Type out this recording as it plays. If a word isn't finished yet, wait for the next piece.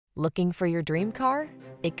Looking for your dream car?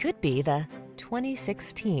 It could be the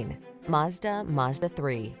 2016 Mazda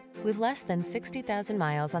Mazda3. With less than 60,000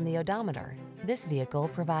 miles on the odometer, this vehicle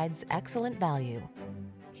provides excellent value.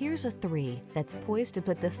 Here's a 3 that's poised to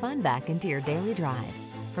put the fun back into your daily drive.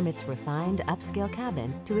 From its refined upscale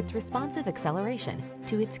cabin to its responsive acceleration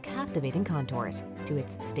to its captivating contours to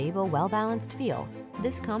its stable, well-balanced feel,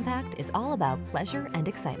 this compact is all about pleasure and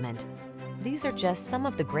excitement. These are just some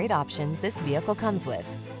of the great options this vehicle comes with: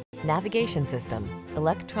 navigation system,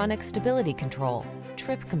 electronic stability control,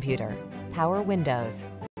 trip computer, power windows,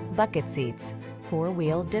 bucket seats,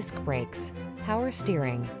 4-wheel disc brakes, power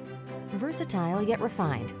steering. Versatile yet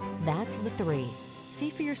refined, that's the 3. See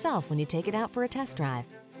for yourself when you take it out for a test drive.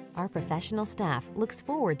 Our professional staff looks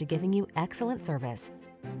forward to giving you excellent service.